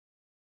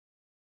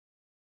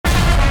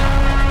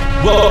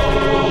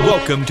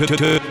Welcome to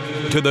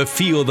the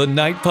Feel the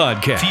Night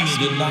Podcast.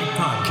 Feel the Night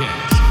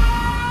Podcast.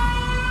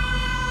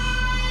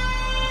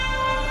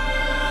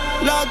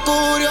 La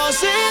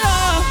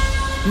curiosidad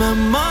me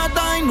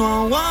mata y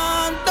no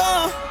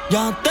aguanto.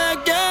 Ya te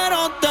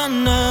quiero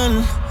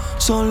tener,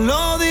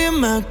 solo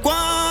dime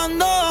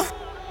cuándo.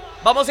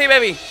 Vamos ahí,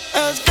 baby.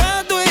 Es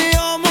que tú y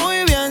yo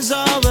muy bien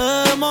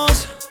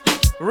sabemos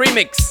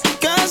Remix.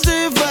 que es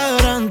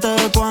diferente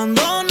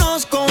cuando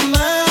nos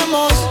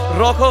comemos.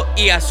 Rojo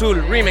y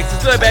azul. Remix.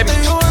 Esto es, baby.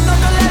 Estoy jugando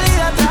con la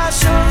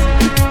hidratación,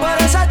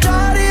 por esa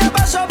chorilla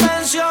paso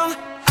pensión.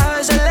 A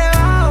veces le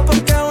bajo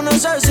porque es una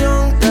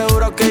obsesión. Te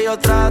juro que yo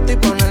trato y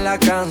poner la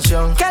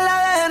canción que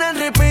la dejen en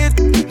repeat.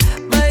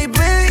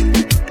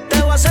 Baby,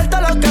 te voy a hacer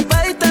todo lo que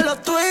pediste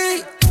los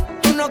tweets.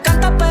 Tú no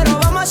cantas pero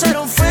vamos a hacer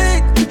un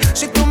feat.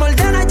 Si tú me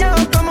ordenas llego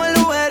como el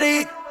Uber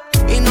Eats.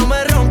 Y no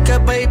me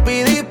ronques,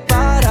 baby,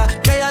 dispara,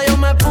 que ya yo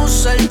me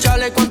puse el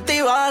chaleco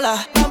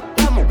antibala.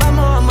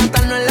 Vamos a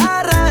matarnos en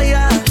la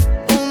raya.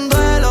 Un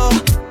duelo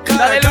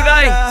cara a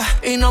cara.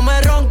 Y no me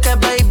ronques,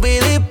 baby,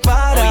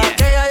 dispara, Oh, yeah.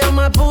 que ya yo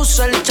me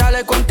puse el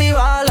chaleco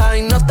antibala.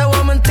 Y no te voy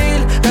a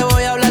mentir, te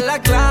voy a hablar la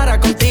clara.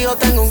 Contigo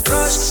tengo un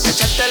crush,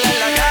 echártela en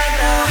la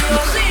cara.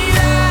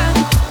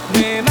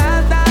 Me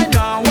mata y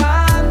no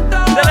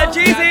aguanto. De la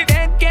Cheesy.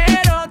 Te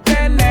quiero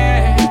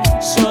tener,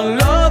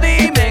 solo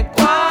dime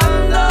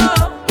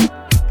cuándo.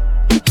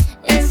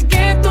 Es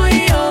que tú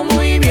y yo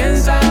muy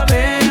bien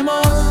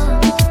sabemos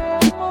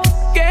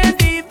que es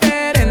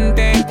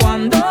diferente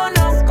cuando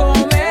nos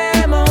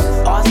comemos.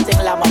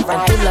 Austin, la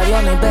mamá. Tu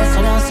labio, mis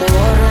besos no se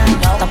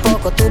borran, no.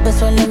 Tampoco tus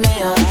besos en los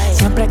míos.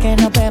 Siempre que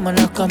nos vemos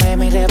nos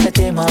comemos y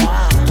repetimos.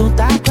 Tú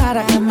estás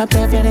clara que me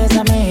prefieres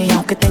a mí.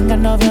 Aunque tengas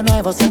novio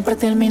nuevo siempre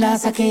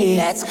terminas aquí.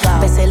 Let's go.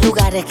 Ves en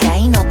lugares que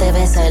ahí no te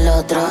ves el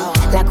otro.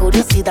 La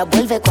curiosidad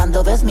vuelve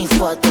cuando ves mis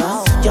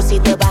fotos. Yo sí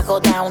te bajo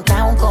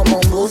downtown como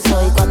un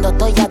buzo. Y cuando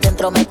estoy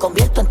adentro me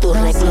convierto en tu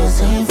recluso. No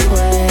sé si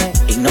fue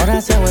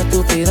ignorancia o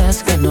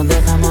estupidez que nos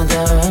dejamos de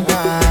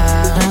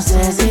ver. No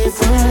sé si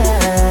fue,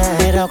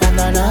 pero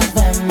cuando nos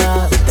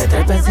vemos te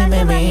trepes encima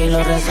de mí y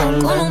lo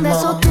resolvemos. Con un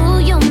beso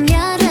tuyo me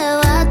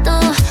arrebato,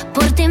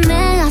 por ti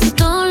me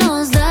gasto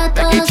los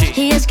datos.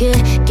 Y es que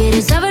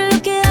quieres saber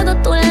lo que hago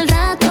todo el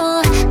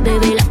rato.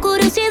 Baby, la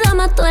curiosidad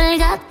mató el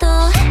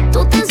gato.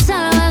 Tú te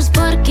salvas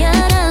porque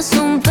eres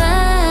un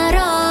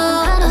perro,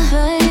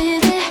 baby.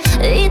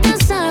 Y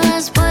te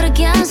salvas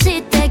porque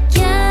así te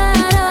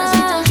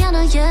quiero,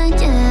 yeah,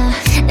 yeah.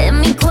 En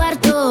mi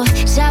cuarto,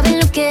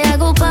 sabes lo que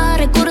hago para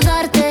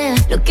recordarte.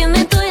 Lo que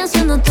me estoy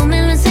haciendo tú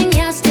me lo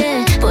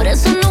enseñaste. Por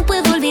eso no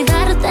puedo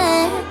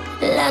olvidarte.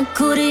 La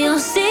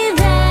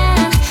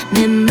curiosidad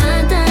me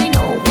mata y no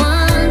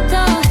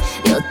aguanto.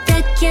 Yo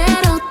te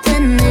quiero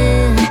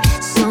tener,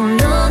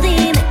 solo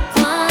dime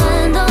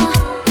cuándo.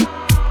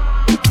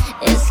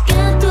 Es que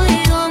tú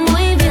y yo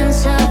muy bien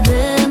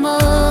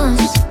sabemos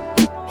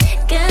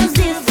que es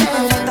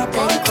diferente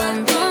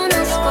cuando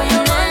nos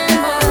comemos.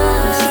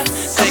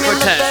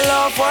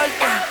 Cambiándotelo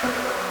fuerte,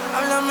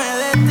 háblame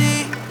de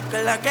ti, que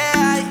es la que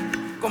hay,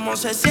 cómo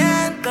se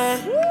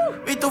siente.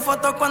 Vi tu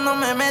foto cuando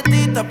me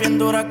metiste, bien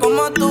dura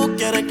como tú,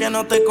 quieres que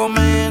no te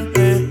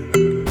comente.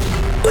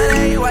 Tú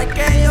eres igual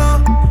que yo,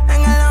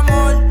 en el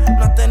amor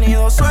no has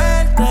tenido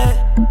suerte,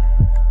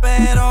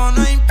 pero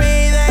no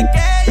impide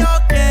que yo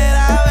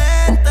quiera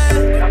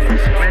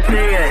verte.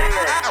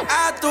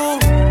 A tu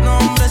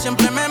nombre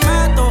siempre me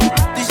mato,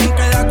 dicen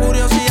que la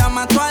curiosidad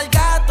mató al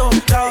gato.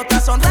 Las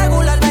otras son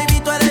regular, baby,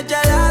 tú eres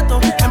gelato.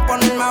 En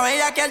ponerme a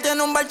bella que él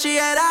tiene un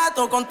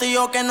bachillerato.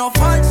 Contigo que no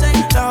forcen,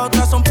 las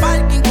otras son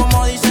parking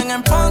como dicen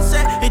en Ponce.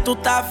 Y tú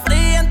estás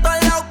fría en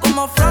todos lados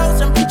como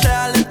Frozen.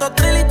 Pichea lento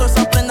trilito,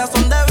 esas prendas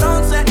son de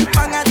bronce.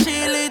 Van a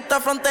Chile, te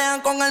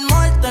frontean con el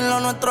muerte. En lo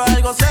nuestro es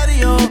algo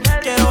serio.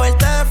 Quiero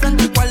verte de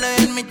frente y cuál es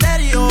el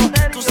misterio.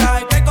 Tú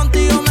sabes que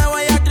contigo me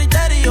voy a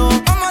criterio.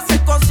 Vamos a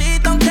hacer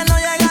cositas aunque no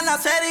llegan a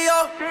serio.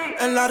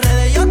 En las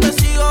redes yo te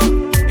sigo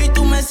y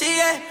tú me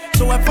sigues.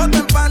 Sube foto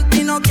en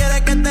panty, no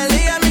quiere que te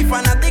ligue. Mi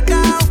fanática,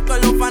 aunque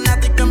los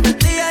fanáticos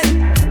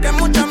investiguen. Que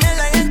mucha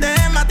mierda en el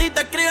DM a ti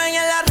te escriben.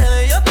 En las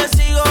redes yo te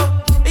sigo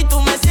y tú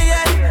me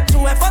sigues.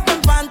 Sube foto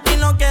en panty,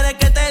 no quiere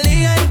que te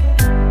liguen.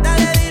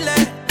 Dale, dile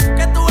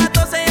que tu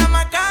gato se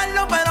llama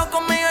Carlos, pero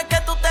conmigo es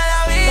que tú te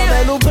la vives.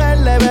 Dame luz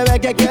verde, bebé,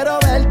 que quiero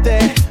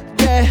verte.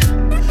 Yeah.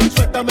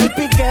 Suéltame el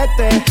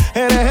piquete.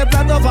 Eres el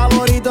plato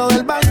favorito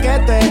del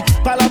banquete.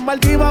 Pa' las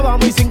Maldivas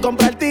vamos y sin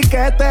comprar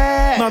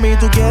tiquete. Mami,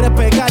 tú quieres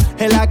pegar,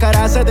 en la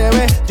cara se te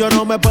ve. Yo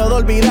no me puedo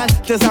olvidar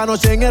de esa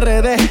noche en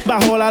RD.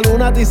 Bajo la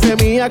luna te hice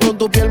mía, con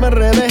tu piel me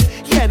enredé.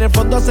 Y en el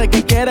fondo sé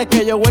que quieres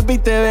que yo vuelva y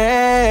te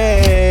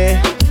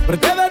dé. Pero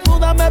te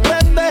desnuda me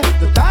prende.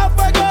 Tú estás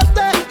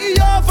fuegote y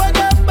yo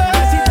fuegote.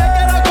 Si te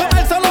quiero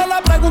comer solo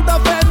la pregunta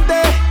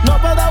ofende. No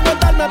puedo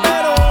aguantarme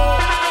pero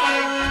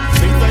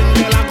Si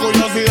tengo la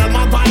curiosidad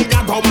mata al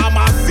gato,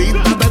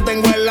 mamacita, te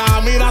tengo en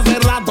la mira hace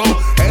rato.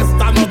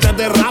 Esta noche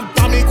te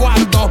rapto a mi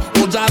cuarto,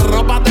 mucha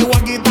ropa te voy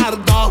a quitar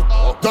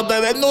todo. Yo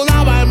te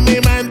desnudaba en mi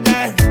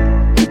mente,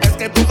 es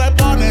que tú me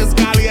pones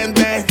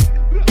caliente.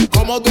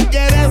 Como tú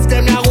quieres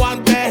que me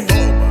aguante,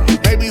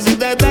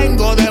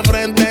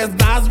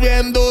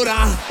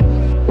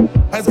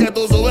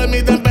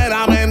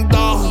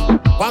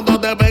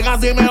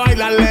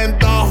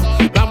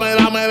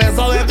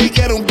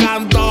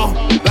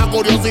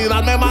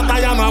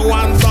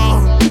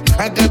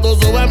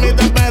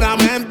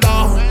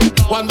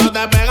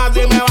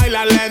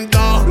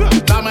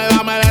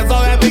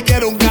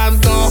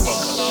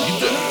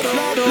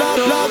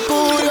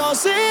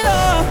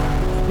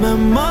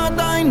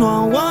 mata y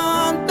no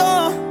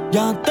aguanto.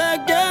 Ya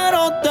te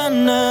quiero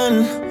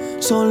tener,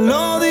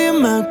 solo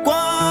dime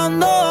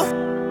cuándo.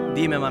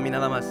 Dime, mami,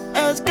 nada más.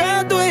 Es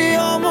que tú y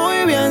yo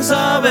muy bien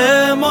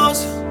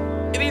sabemos.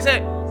 Y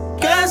dice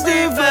que es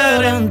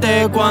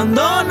diferente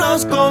cuando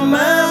nos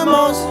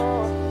comemos.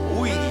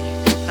 uy.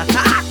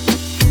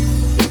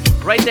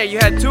 Right there, you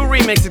had two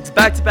remixes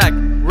back to back,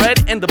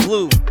 Red and the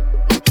Blue,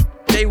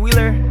 Jay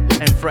Wheeler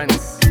and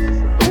Friends.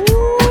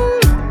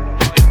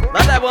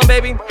 Not that one,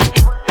 baby.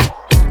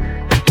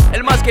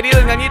 El más querido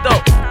engañito,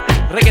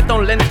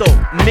 reggaetón lento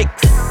mix.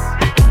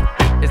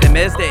 Es de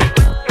mes de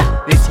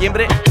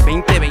diciembre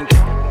 2020.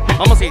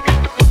 Vamos a ir.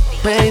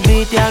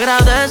 Baby, te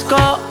agradezco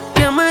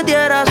que me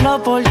dieras la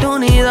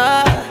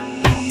oportunidad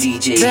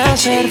de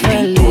ser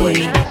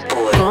feliz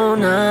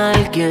con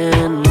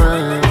alguien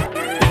más.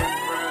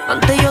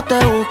 Antes yo te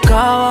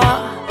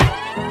buscaba,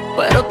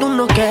 pero tú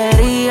no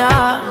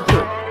querías.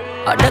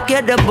 Ahora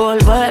quieres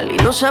volver y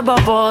no se va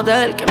a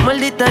poder. Qué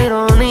maldita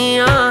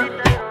ironía.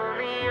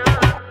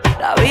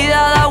 La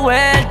vida da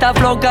vuelta,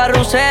 flow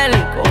carrusel.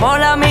 Como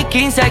la Mi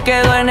 15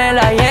 quedó en el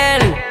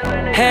ayer.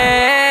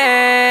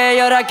 Hey, y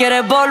ahora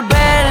quieres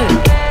volver.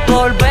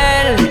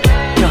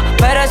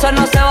 Pero eso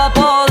no se va a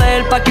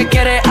poder. ¿Pa' qué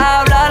quieres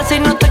hablar si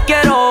no te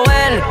quiero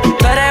ver?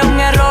 Tú eres un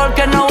error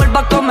que no vuelva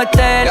a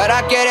cometer. Y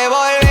ahora quieres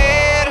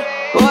volver.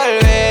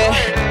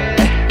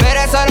 Pero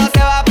eso no se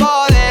va a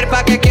poder.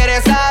 ¿Pa' qué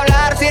quieres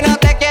hablar si no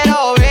te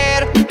quiero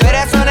ver? Tú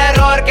eres un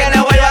error que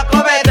no vuelva a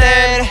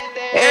cometer.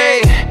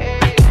 Ey.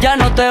 Ya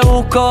no te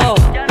busco,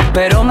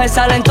 pero me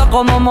salen todos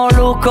como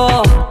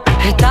molusco.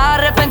 Estás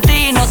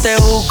arrepentido, te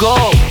busco.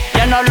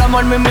 Ya no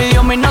hablamos el mismo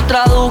idioma y no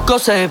traduzco.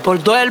 Se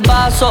desbordó el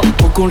vaso,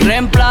 busco un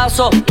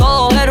reemplazo.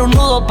 Todo era un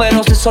nudo,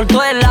 pero se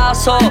soltó el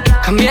lazo.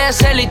 Cambié de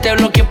cel y te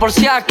bloqueé por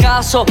si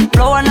acaso.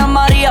 Pro Ana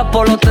María,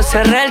 Polo, te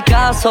cerré el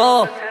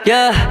caso.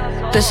 Yeah.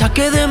 Te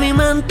saqué de mi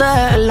mente.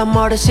 El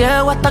amor es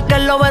ciego hasta que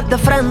lo ves de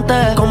frente.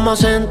 Cómo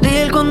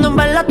sentir cuando en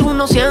verdad tú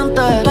no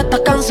sientes. Tú estás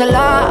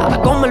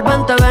cancelada como el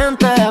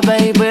 2020,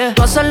 baby.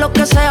 Tú haces lo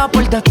que sea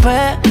por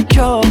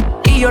despecho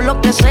y yo lo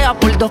que sea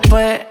por dos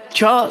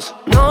pechos.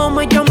 No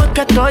me llames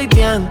que estoy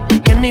bien,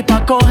 que ni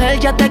pa' coger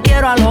ya te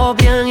quiero a lo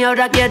bien. Y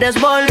ahora quieres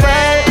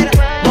volver.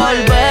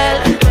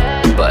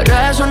 Pero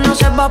eso no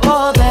se va a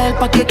poder.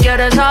 ¿Pa' qué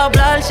quieres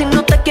hablar si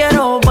no te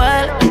quiero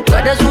ver? Tú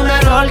eres un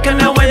error que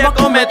no vuelvo a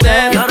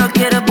cometer. Y ahora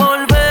quieres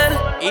volver.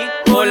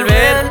 Y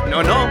volver.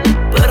 No.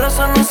 Pero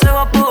eso no se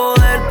va a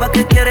poder. ¿Pa'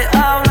 qué quieres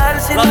hablar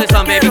si no te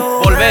quiero baby.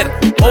 Volver.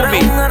 Tú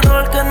eres un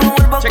error que no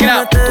vuelvo a Check it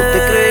out. cometer. Tú te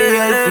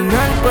creías al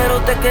final, pero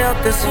te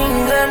quedaste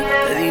single.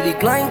 Te di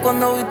decline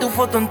cuando vi tu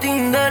foto en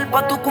Tinder.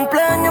 Pa' tu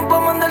cumpleaños pa'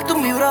 mandarte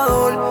un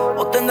vibrador.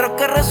 O tendrás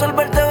que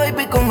resolverte,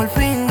 baby, con el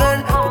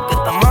finger. Porque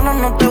estas manos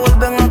no te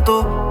vuelven a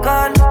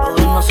tocar. Lo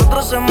de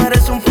nosotros se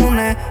merece un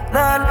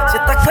funeral. Si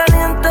estás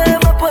caliente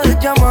me puedes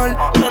llamar,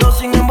 pero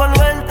sin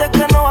envolverte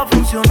que no va a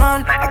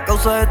funcionar. A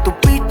causa de tu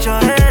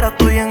pichadera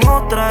estoy en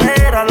otra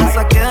era. La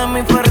saqué de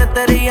mi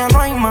ferretería, no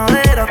hay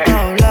madera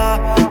tabla.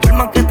 Por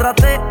más que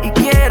trate y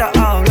quiera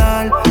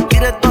hablar,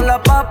 quiere toda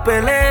la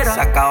papelera.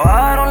 Se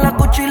acabaron las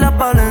Gucci y las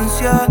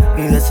Valencia.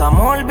 Mi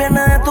desamor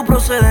viene de tu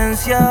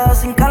procedencia.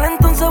 Sin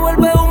calentón se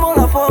vuelve humo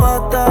la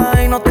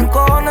fogata. Y no te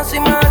encojones si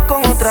me ves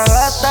con otra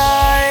gata,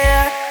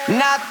 yeah.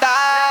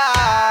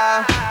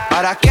 Nata,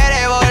 ahora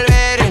quiere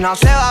volver y no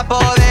se va a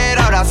poder.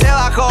 Ahora se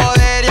va a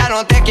joder, ya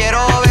no te quiero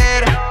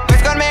ver.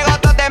 Pues conmigo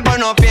tu tiempo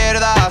no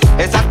pierdas.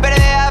 Estás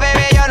perdida,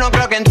 bebé, yo no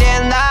creo que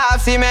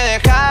entiendas. Si me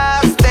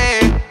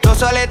dejaste, tú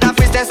solita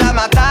fuiste a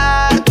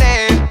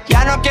matarte.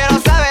 Ya no quiero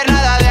saber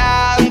nada de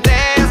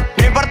antes.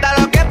 No importa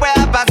lo que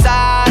pueda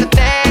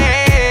pasarte.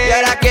 Y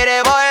ahora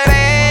quiere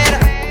volver.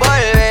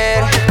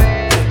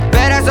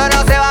 Pero eso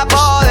no se va a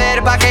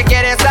poder. ¿Pa' qué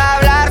quieres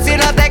hablar si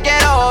no te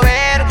quiero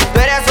ver? Tú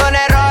eres un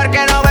error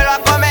que no vuelvo a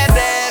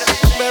cometer.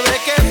 Bebé,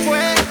 ¿qué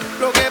fue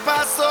lo que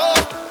pasó?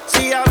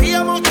 Si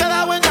habíamos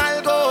quedado en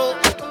algo,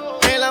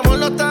 el amor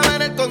no estaba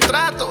en el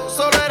contrato,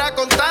 solo era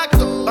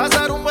contacto,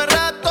 pasar un buen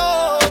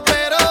rato.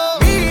 Pero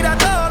mira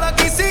todo lo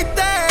que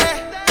hiciste,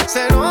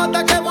 se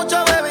nota que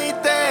mucho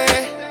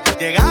bebiste.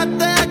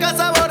 Llegaste a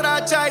casa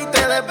borracha y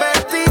te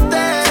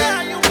desvestiste.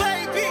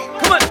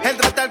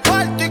 Entraste al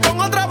cuarto y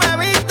con otro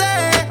bebiste.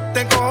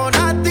 Te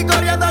encojonaste y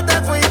corriendo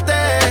te fuiste.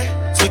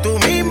 Si tú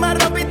misma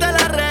rompiste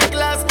las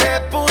reglas que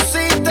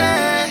pusiste.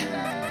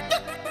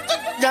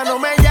 Ya no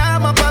me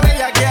llamas pa'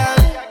 bellaquear,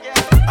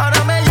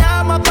 ahora me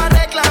llamas pa'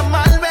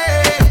 reclamarme.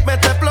 Me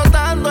está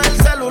explotando el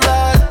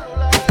celular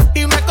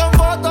y me con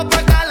fotos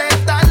pa'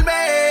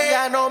 calentarme.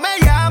 Ya no me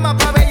llamas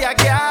pa'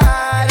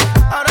 bellaquear,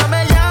 ahora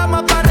me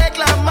llamas pa'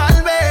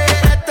 reclamarme.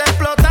 Me está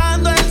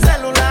explotando el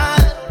celular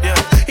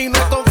y me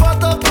con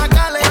fotos pa'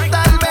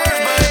 calentarme.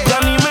 Ya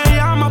ni me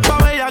llamas pa'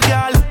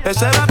 bellaquear,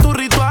 ese era tu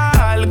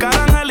ritual,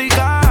 cara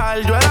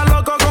angelical. Yo era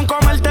loco con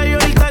comerte y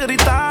oírte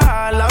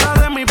gritar. La hora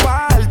de mi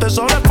parte,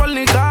 sobre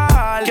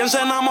fornicar. ¿Quién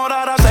se enamora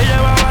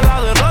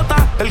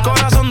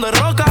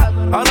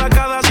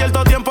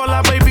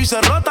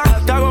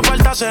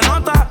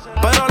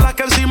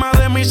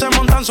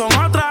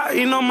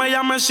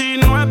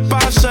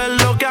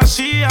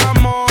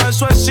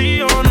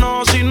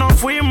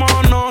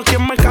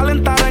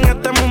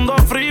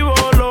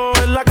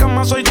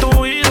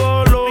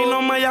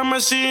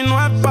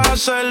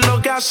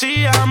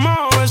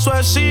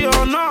sí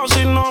o no,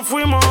 si no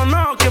fuimos o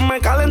no. Quien me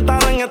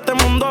calentara en este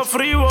mundo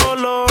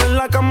frívolo. En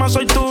la cama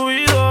soy tu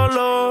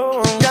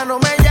ídolo. Ya no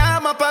me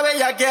llama pa'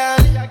 bellaquear,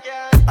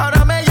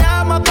 ahora me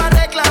llama pa'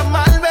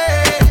 reclamarme.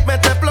 Me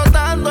está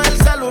explotando el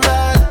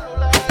celular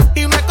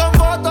y me con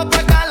fotos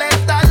pa'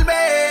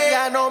 calentarme.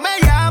 Ya no me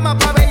llama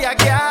pa'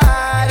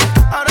 bellaquear,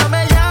 ahora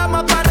me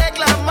llama pa'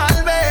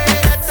 reclamarme.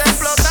 Me está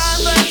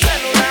explotando el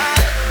celular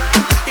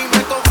y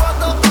me con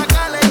fotos pa'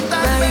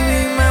 calentarme.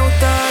 Baby, me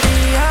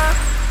gustaría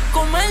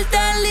comerte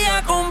el día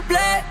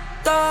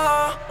completo.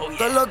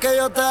 Todo lo que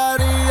yo te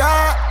haría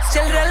si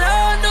el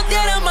reloj no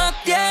tiene más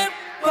tiempo.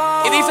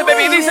 Y dice,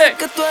 baby, dice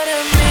que tú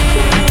eres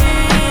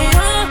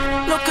mía,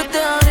 lo que te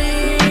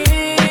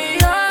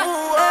haría.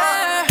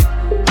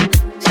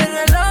 Si el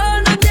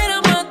reloj no tiene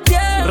más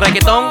tiempo.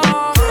 reggaetón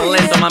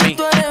lento, mami.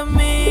 Tú eres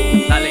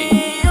mía, dale.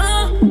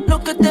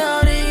 Lo que te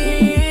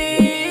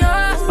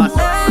haría.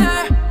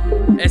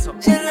 Eso.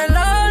 Si el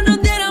reloj no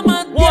tiene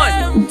más tiempo.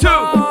 1, 2,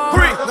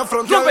 3. No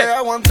frontees a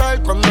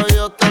aguantar cuando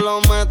yo te lo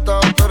meta.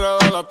 Pero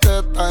de la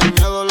teta, el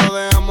miedo lo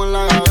dejamos en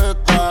la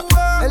gaveta.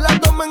 En la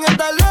toma en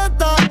esta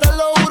alerta, te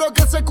lo juro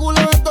que ese culo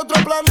es de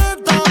otro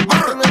planeta.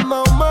 En el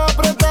mao más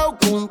apretado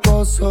que un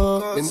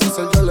coso. En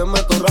diesel yo le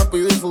meto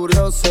rápido y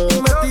furioso.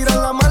 Y me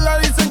tiran la mala,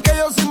 dicen que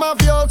yo soy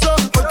mafioso.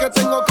 Porque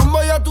tengo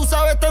combo, ya tú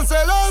sabes, tan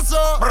celoso.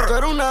 Tú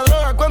eres una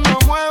droga cuando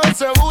mueve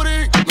ese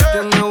booty. Me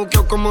tienes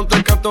buqueo como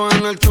te cato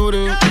en el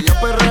churi. Y yo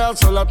perrea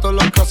sola todos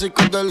los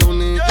clásicos del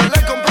uni. Yo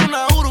le compré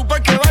una Uru pa'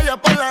 que vaya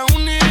pa' la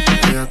uni.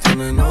 Ella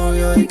tiene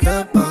novio y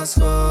 ¿qué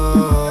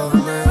pasó?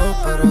 Negó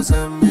pero se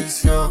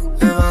envició.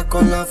 Eva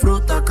con la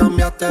fruta,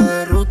 cambiaste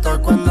de ruta.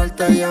 Cuando él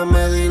te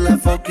llame dile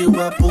fuck you,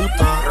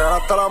 puta.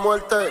 Real hasta la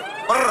muerte.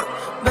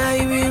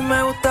 Baby,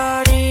 me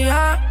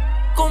gustaría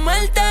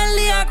comerte el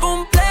día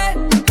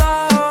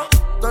completo.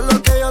 Todo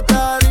lo que yo te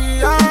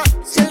haría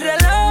si el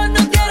reloj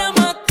no tiene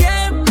más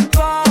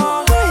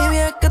tiempo. Baby,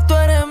 es que tú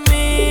eres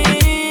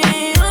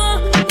mía,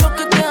 lo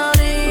que te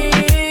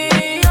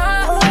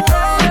haría.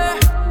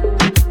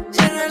 Si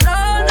el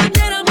reloj no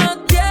tiene más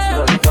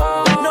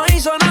tiempo. No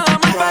hizo nada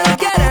más, pero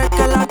quiere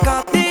que la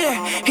castigue.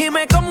 Y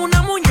me como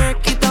una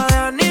muñequita de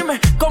anime,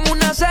 como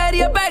una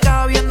serie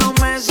pega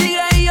viéndome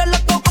sigue. Y yo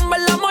loco con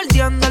verla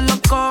mordiendo en los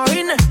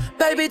cojines.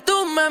 Baby,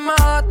 tú me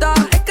matas,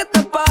 es que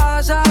te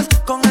pasas.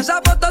 Con esa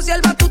foto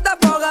sierva tú te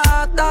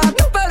afogatas.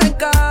 Te espero en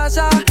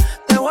casa,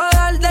 te voy a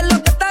dar de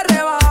lo que te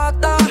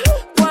arrebata.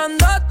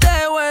 Cuando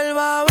te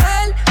vuelva a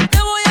ver, te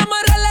voy a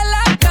amarrar en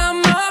la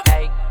cama.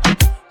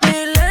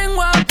 Mi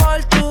lengua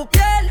por tu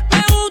piel,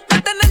 me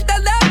gusta tenerte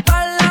de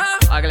espalda.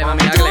 Hágale,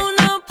 mami, hágale. Tú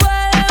no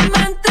puedes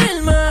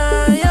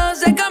mentirme, yo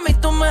sé que a mí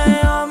tú me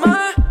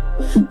amas.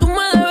 Tú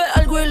me debes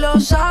algo y lo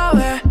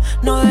sabes.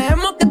 No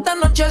dejemos que esta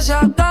noche se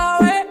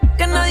acabe,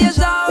 que nadie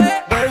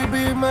sabe.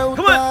 Baby, me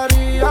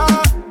gustaría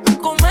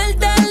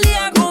comerte el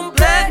día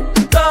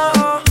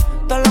completo.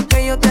 Todo lo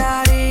que yo te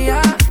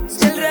haría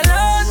si el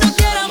reloj no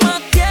tiene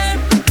más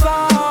tiempo.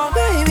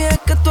 Baby, es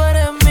que tú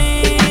eres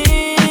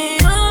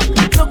mía,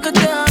 lo que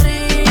te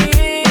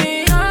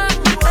haría.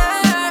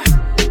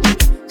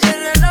 Si el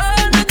reloj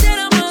no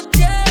tiene más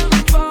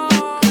tiempo.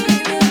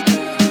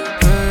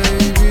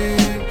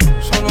 Baby,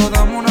 solo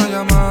dame una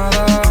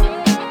llamada.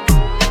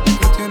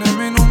 Que tienes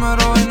mi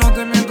número y no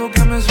te miento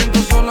que me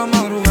siento sola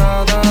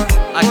madrugada.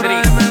 Por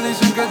ahí me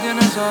dicen que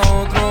tienes a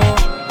otro,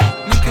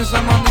 ni que se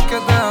ni que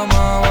te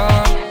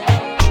amaba.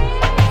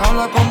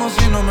 Habla como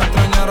si no me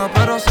extrañara,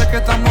 pero sé que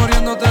estás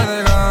muriéndote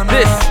de ganas.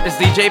 This is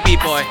DJ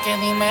B-Boy. Que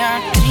dime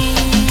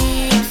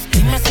actriz,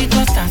 dime si tú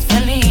estás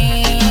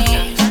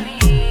feliz.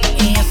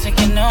 Y yo sé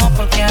que no,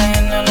 porque a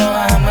él no lo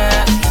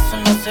amas. Y eso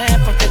no sé,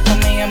 porque tu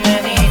amiga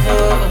me dijo.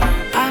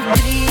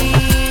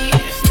 Actriz,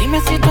 dime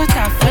si tú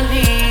estás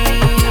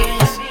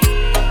feliz.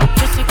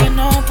 Yo sé que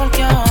no,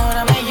 porque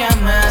ahora me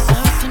llamas. A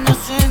veces no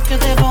sé qué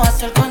debo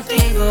hacer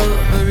contigo.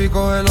 Baby,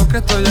 coge lo que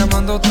estoy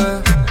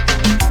llamándote.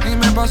 Y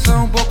me pasé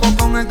un poco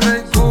con el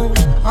Grey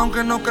Goose.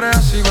 Aunque no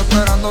creas, sigo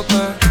esperándote.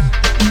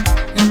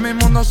 Y en mi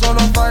mundo solo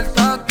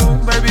falta tú,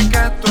 baby,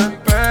 ¿qué tú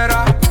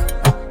esperas?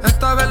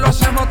 Esta vez lo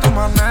hacemos a tu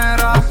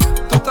manera.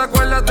 ¿Tú te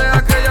acuerdas de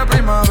aquella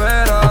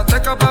primavera? Te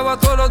escapaba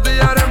todos los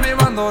días, eres mi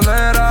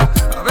bandolera.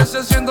 A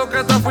veces siento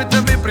que te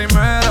fuiste mi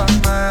primera.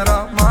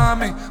 Mera,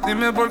 mami,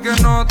 dime por qué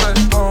no te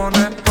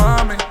pones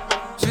pa' mí.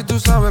 Si tú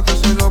sabes que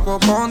soy loco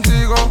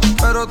contigo,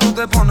 pero tú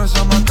te pones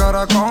a más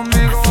cara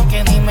conmigo. Así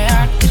que dime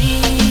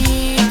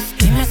actriz,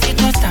 dime si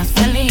tú estás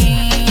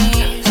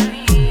feliz.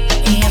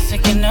 Y yo sé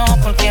que no,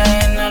 porque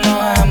a él no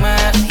lo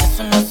amas. Y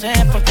eso no sé,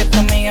 porque tu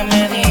amiga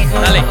me dijo.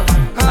 Dale.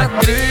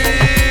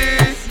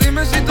 Actriz,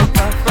 dime si tú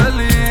estás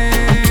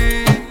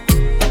feliz.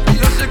 Y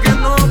yo sé que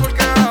no,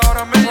 porque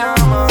ahora me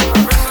llamas. A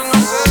veces no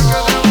sé qué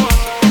debo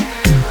hacer.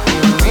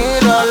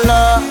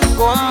 Mírala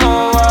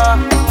cómo va,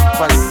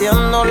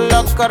 partiendo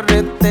la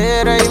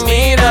carretera. Y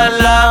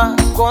mírala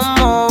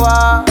cómo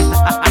va,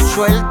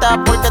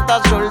 suelta porque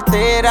está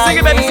soltera.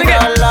 Sigue, baby, sigue.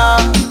 Mírala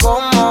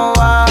cómo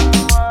va,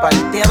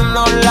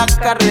 partiendo la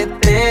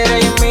carretera.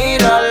 Y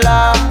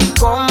mírala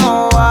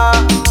cómo va,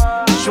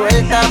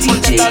 suelta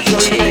porque está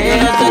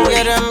soltera. Se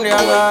quiere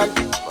embriagar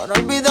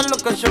para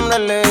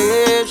donde le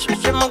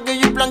hizo. Se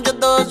maquilló y planchó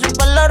todo su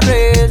pelo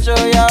rizo.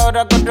 Y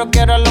ahora otro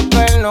quiere lo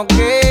que él no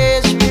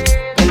quiso.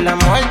 El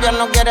amor ya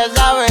no quiere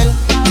saber.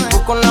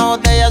 Busca una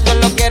botella,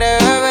 solo quiere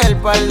beber.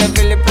 Par de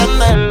fil y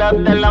prenderla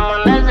hasta el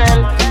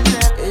amanecer.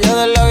 Ella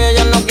del labio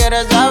ya no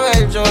quiere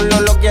saber.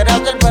 Solo lo quiere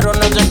hacer, pero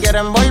no se quiere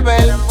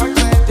envolver.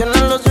 Tiene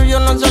lo suyo,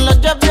 no se lo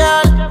echa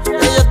fiel.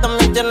 Ella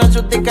también tiene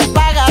su ticket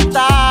para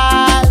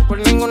gastar. Por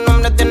ningún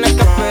hombre tiene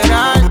que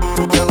esperar.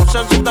 No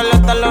usa su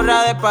tarjeta a la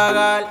hora de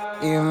pagar.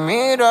 Y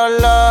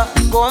mírala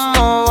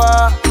cómo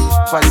va,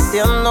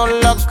 partiendo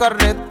la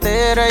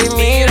carretera. Y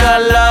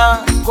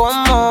mírala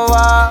cómo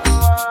va,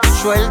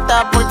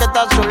 suelta porque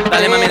está soltera.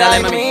 Dale, mami, dale,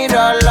 mami. Y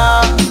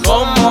mírala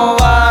cómo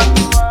va,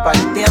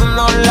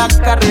 partiendo la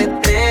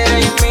carretera.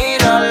 Y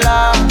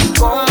mírala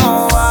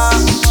cómo va,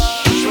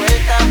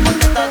 suelta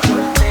porque está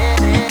soltera.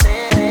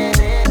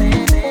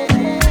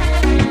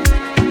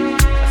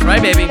 That's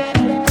right, baby.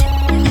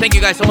 Thank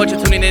you guys so much for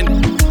tuning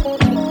in.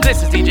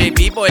 This is DJ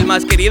Beatboy, el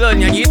más querido, el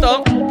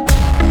ñañito.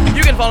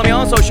 You can follow me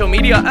on social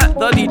media at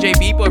the DJ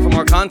Beatboy for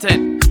more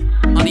content.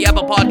 On the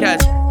Apple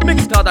Podcast,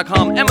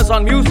 Mixcloud.com,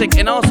 Amazon Music,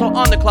 and also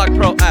on the Clock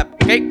Pro app,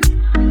 okay?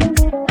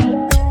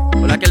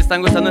 Hola, que le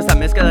están gustando esta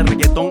mezcla de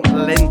reggaetón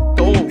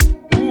lento.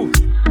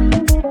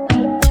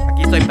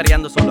 Aquí estoy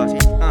perreando solo así.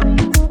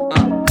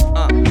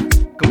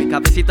 Con mi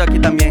cafecito aquí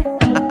también.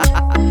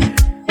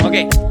 Ok,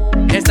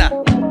 esta,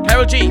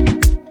 Karol G,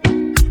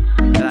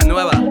 de la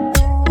nueva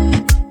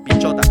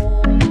Bichota.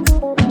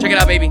 Check it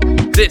out, baby.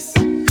 This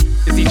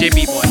is DJ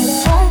Beatboy.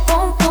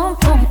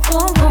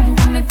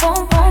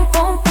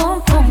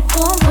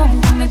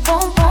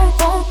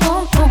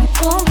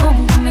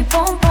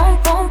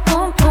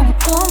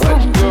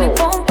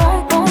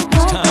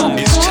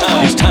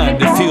 It's time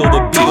to feel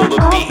the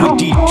beat.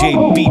 DJ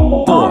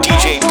Beatboy.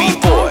 DJ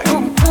Beatboy.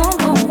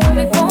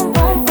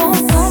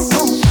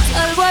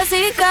 Algo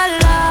así,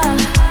 cala.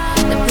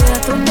 Te pido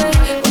a tope,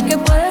 porque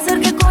puede ser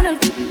que con el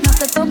no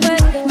te tope.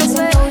 Me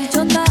suelo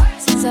bichota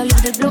sin salir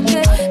del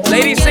bloque.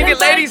 Ladies, sing it,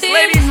 ladies,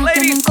 ladies, No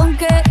ladies. tienen con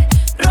qué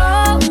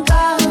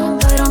roncar,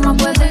 pero no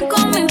pueden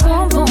con mi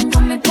pum pum,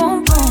 con mi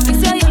pum pum. Y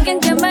si hay alguien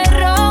que me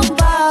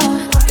rompa,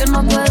 porque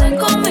no pueden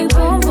con mi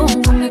pum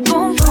pum, con mi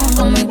pum pum,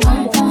 con mi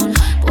pum pum.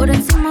 Por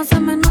encima se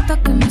me nota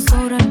que me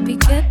sobra el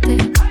piquete,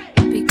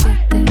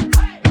 piquete.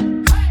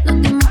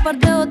 Nos dimos un par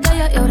de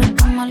botellas y ahora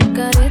estamos al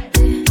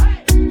carete.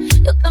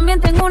 Yo también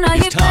tengo una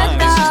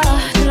jipeta,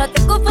 yo la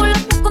tengo full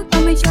con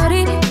toda mi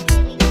chori.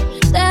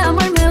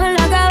 Dejamos el miedo en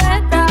la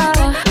gaveta,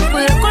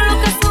 cuidado con lo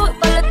que sube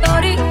para la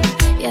story.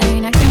 Y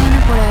adivina quién viene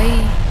por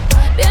ahí.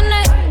 Viene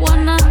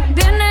Juana,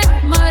 viene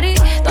Mari,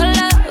 todas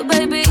las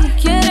baby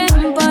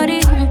quieren party.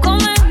 Un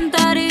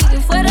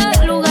comentario fuera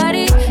de lugar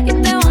y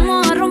te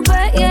vamos a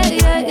romper, yeah,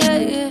 yeah, yeah,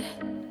 yeah.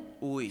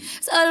 Uy.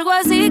 Salgo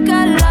así,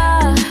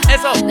 cala.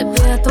 Eso. Te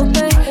pido a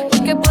tope,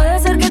 porque puede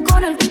ser que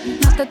con el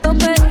no te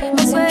tope.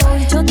 Me suelo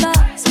bichota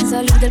sin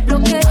salir del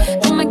bloque.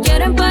 No me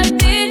quieren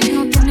partir,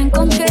 no tienen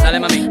con qué Dale,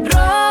 mami.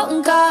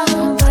 ronca,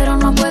 pero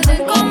no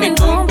pueden con mi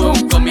pum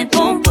pum, con mi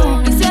pum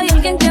pum. Y si hay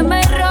alguien que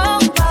me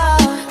rompa,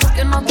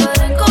 porque no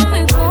pueden con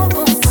mi pum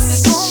pum, con mi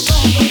pum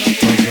pum.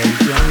 Pasa el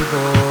tiempo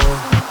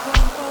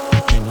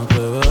y no te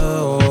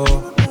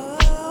veo.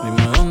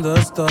 Dime dónde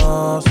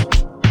estás,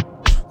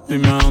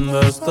 dime dónde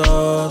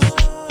estás.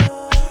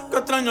 Que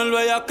extraño el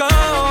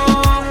bellacao,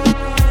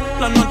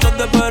 las noches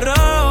de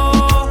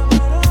perreo.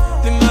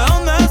 Dime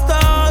dónde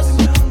estás,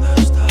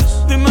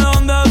 dime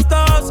dónde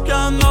estás. Que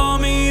ando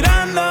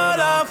mirando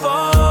la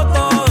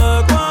foto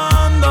de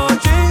cuando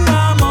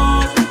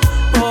chingamos.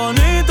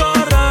 Bonitos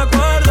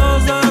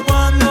recuerdos de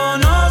cuando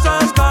nos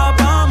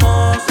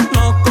escapamos.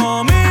 Nos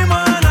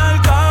comimos en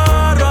el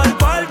carro, al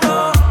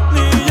cuarto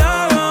ni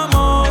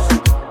llegamos.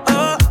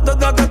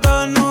 Desde que te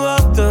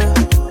desnudaste,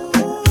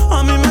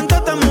 a mi mente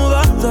te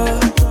mudaste.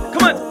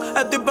 Come on.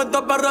 Estoy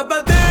puesto para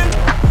repetir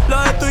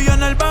lo de tuyo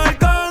en el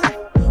balcón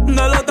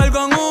del hotel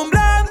con un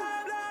blend.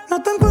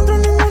 No te encuentro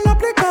en ninguna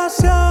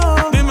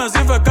aplicación. Dime si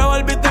fue que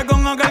volviste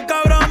con aquel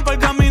cabrón,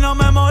 porque a mí no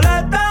me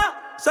molesta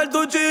ser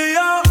tu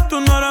chillo. Tú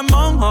no eres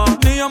monja,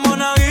 ni yo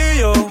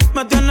monaguillo.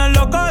 Me tienes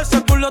loco,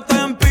 ese culo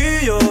está en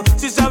pillo.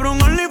 Si se abre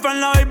un OnlyFans,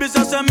 la baby se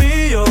hace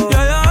mío. Y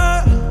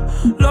ella es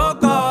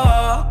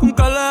loca, con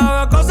que le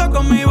haga cosas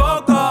con mi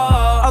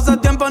boca. Hace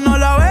tiempo no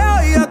la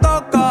veo y ya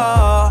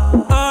toca.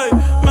 Ey,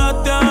 me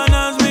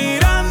tienes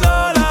mirando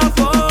la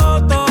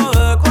foto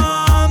de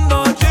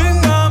cuando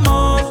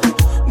chingamos.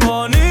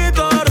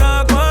 Bonitos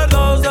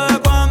recuerdos de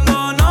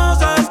cuando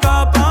nos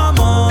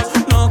escapamos.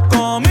 Nos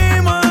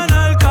comimos en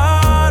el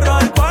carro,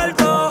 al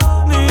cuarto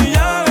ni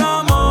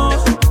llegamos.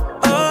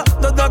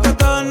 Desde que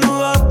te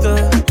desnudaste,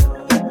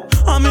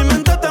 a mi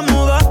mente te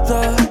mudaste.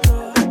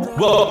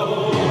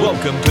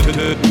 Welcome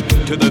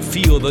to the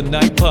Feel the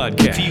Night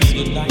Podcast.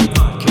 Feel the Night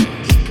Podcast.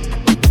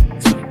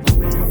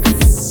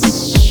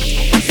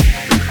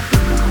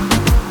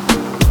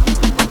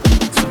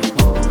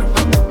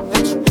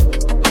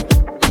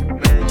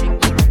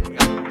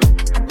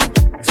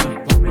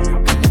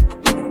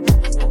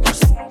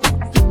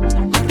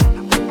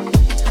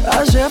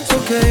 Acepto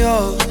que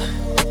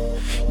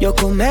yo Yo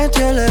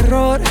cometí el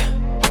error,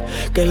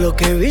 que lo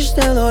que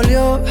viste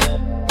dolió.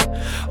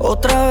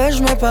 Otra vez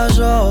me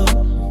pasó,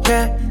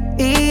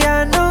 y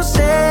ya no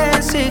sé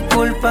si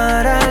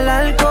culpar al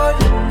alcohol,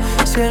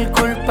 si el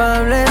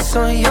culpable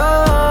soy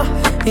yo,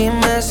 y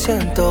me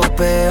siento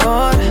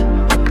peor.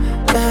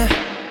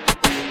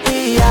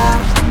 Y ya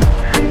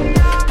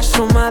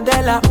son más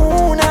de la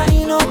 1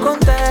 y no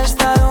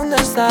contesta dónde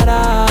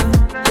estará.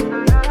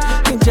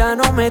 Y ya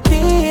no me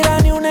tira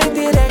ni una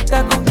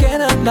indirecta con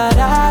quién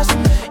andarás.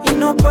 Y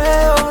no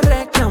puedo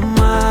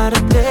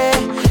reclamarte,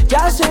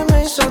 ya se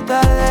me hizo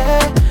tarde.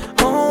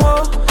 Oh,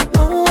 oh,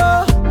 oh,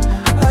 oh.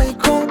 Ay,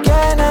 ¿con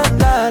quién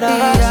andarás?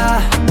 Y ya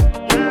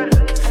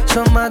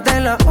son más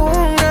de la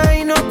 1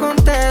 y no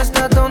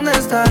contesta dónde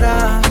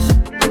estarás.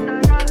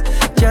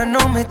 Ya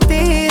no me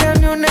tira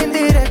ni una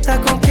indirecta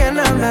con quién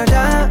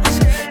hablarás.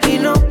 Y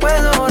no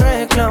puedo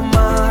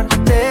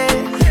reclamarte,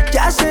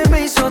 ya se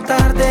me hizo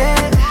tarde.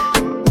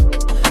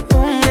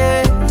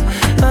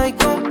 Ay,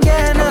 ¿con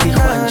quién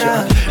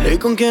andará? ¿Y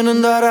con quién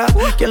andará?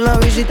 ¿Quién la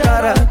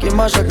visitará? ¿Quién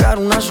va a sacar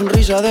una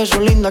sonrisa de su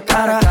linda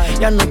cara?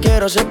 Ya no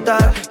quiero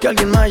aceptar que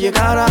alguien más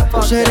llegara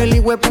por ser el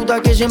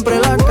hijueputa que siempre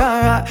la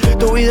caga.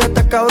 Tu vida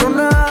está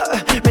cabrona,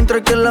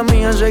 mientras que la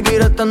mía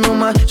seguirá estando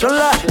más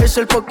sola. Es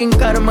el fucking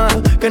karma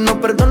que no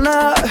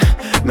perdona.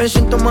 Me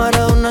siento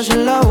Maradona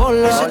sin la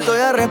bola. Y si estoy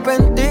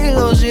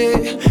arrepentido,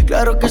 sí,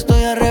 claro que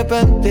estoy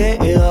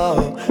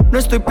arrepentido. No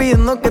estoy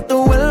pidiendo que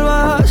tú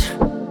vuelvas,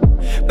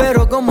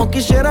 pero como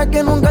quisiera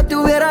que nunca te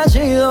hubieras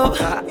ido.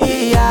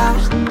 Y ya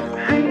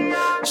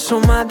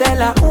son más de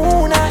la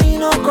 1 y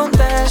no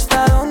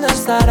contesta dónde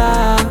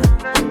estará.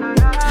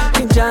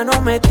 Y ya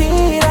no me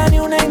tira ni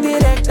una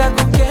indirecta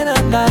con quién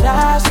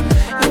andarás.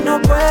 Y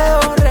no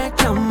puedo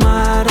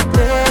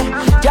reclamarte,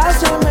 ya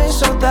se me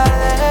hizo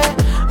tarde.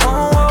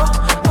 Oh, oh,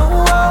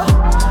 oh, oh.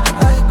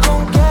 Ay,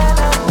 ¿con quién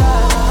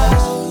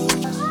andarás?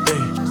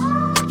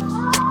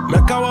 Me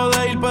acabo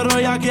de ir pero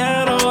ya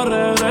quiero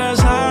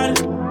regresar.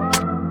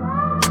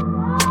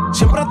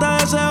 Siempre te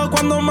deseo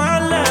cuando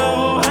más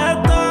lejos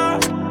estás.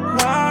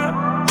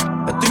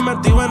 Estoy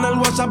metido en el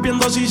WhatsApp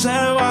viendo si se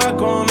va a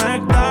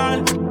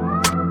conectar.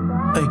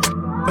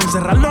 Para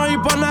encerrarnos y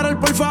poner el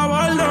por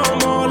favor no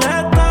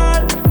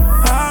molestar.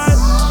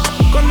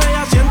 Con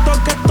ella siento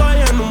que estoy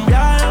en un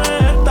viaje de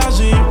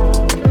éxtasis.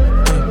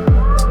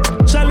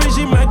 Se lo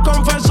hice y me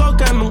confesó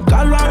que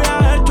nunca lo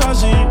había hecho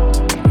así.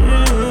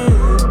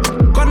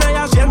 Con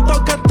ella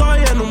siento que estoy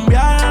en un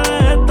viaje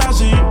de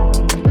éxtasis.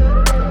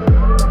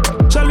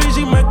 Se lo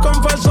hice y me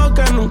confesó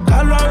que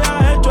nunca lo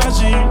había hecho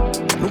así.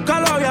 Nunca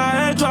lo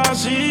había hecho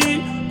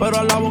así, pero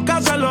a la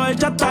boca se lo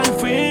echa hasta el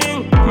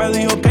fin. Me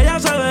dijo que ella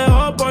se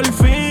dejó por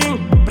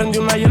fin. Prendí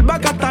una hierba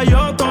que hasta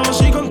yo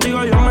tosí.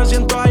 Contigo yo me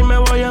siento ahí, me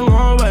voy en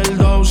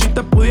overdose. Si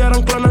te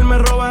pudieran clonar me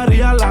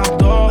robaría las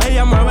dos.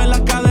 Ella mueve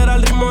la cadera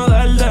al ritmo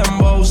del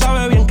dembow.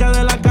 Sabe bien que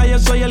de la calle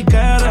soy el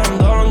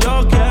querendón.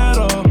 Yo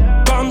quiero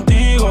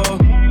contigo,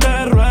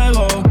 te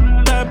ruego,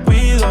 te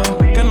pido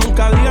que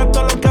nunca digas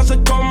todo lo que haces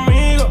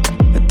conmigo.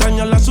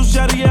 Extraño la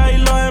suciedad y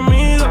los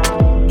gemidos.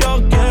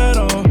 Yo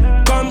quiero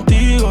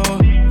contigo,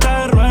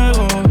 te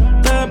ruego,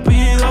 te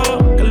pido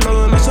que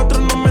lo de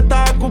nosotros no me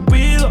está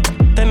cupido.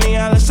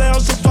 Tenía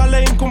deseos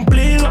sexuales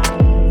incumplidos.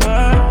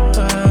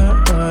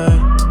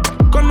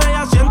 Con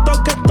ella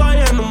siento que estoy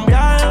en un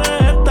viaje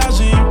de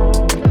éxtasis.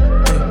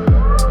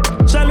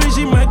 Se lo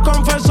hice y me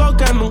confesó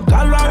que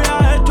nunca lo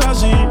había hecho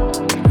así.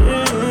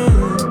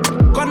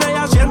 Con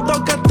ella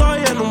siento que estoy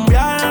en un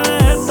viaje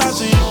de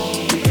éxtasis.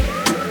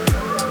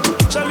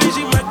 Se lo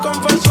hice y me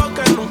confesó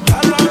que nunca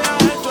lo había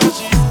hecho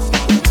así.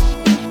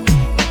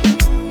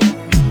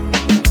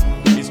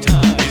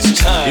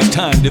 It's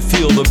time to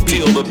feel the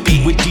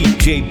beat with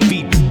DJ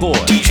Beat Boy.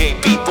 DJ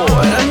Beat Boy.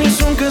 Para mí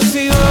es un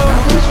castigo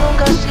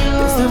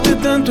estarte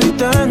tanto y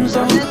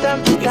tanto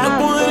y no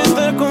poder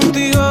estar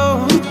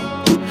contigo.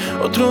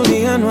 Otro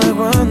día no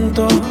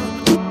aguanto.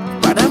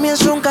 Para mí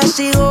es un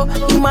castigo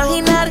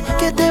imaginar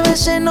que te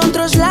ves en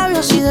otros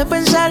labios y de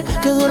pensar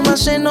que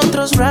duermas en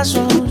otros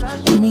brazos.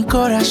 Y mi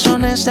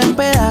corazón está en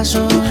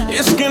pedazos. Y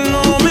es que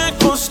no me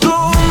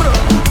acostumbro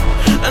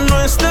a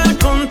no estar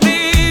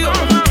contigo.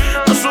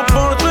 No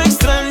soporto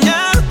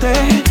extrañarte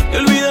y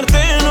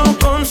olvidarte no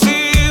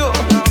consigo.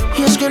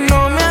 Y es que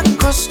no me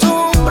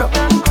acostumbro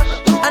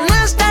a no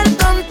estar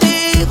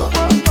contigo.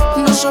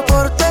 No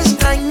soporto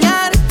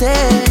extrañarte,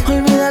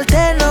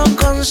 olvidarte no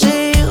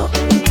consigo.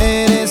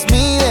 Eres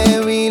mi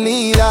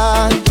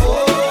debilidad.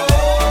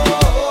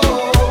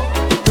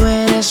 Tú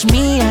eres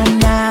mía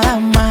nada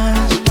más.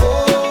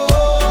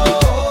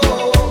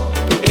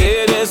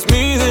 Eres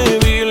mi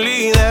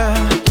debilidad.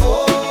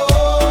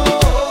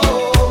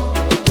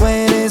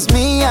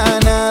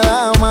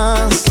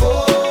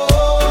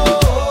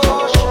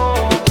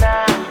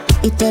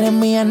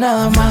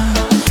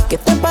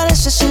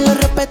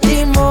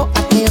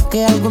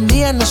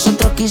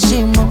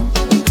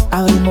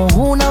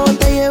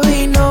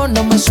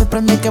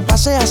 sorprende que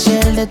pase así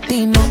el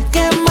destino.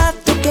 ¿Qué más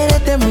tú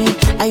quieres de mí?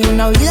 Hay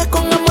una vida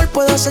con amor,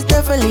 puedo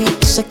hacerte feliz.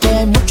 Sé que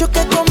hay muchos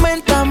que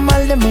comentan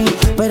mal de mí,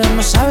 pero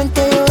no saben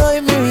que yo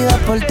doy mi vida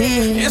por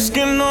ti. Es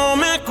que no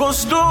me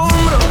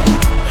acostumbro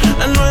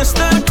a no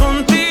estar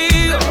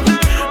contigo.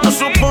 No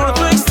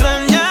soporto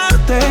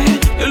extrañarte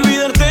y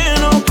olvidarte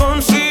no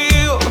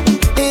consigo.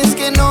 Es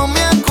que no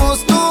me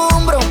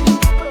acostumbro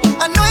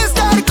a no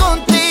estar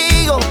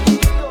contigo.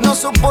 No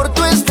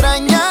soporto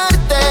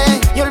extrañarte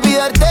y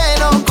olvidarte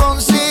no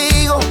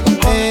consigo.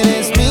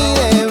 Eres mi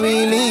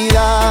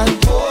debilidad.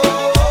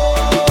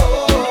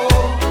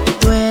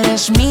 Tú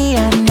eres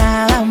mía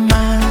nada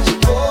más.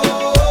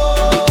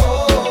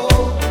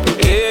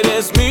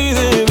 Eres mi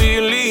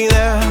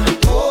debilidad.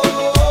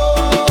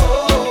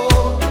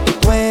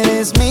 Tú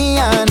eres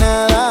mía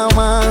nada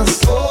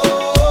más.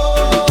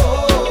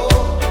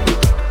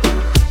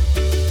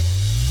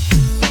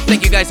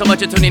 Thank you guys so much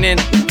for tuning in.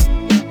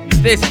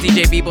 This is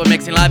DJ B-Boy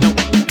mixing live,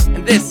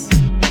 and this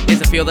is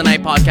the Feel the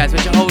Night podcast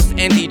with your host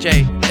and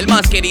DJ, el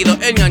más querido,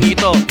 el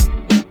ñañito,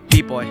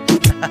 B-Boy.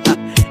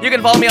 You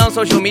can follow me on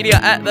social media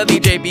at the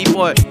DJ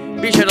B-Boy.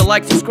 Be sure to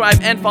like, subscribe,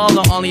 and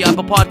follow on the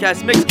Apple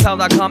Podcasts,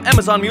 Mixcloud.com,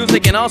 Amazon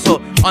Music, and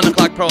also on the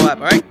Clock Pro app,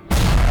 alright?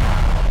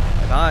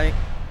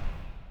 Bye-bye.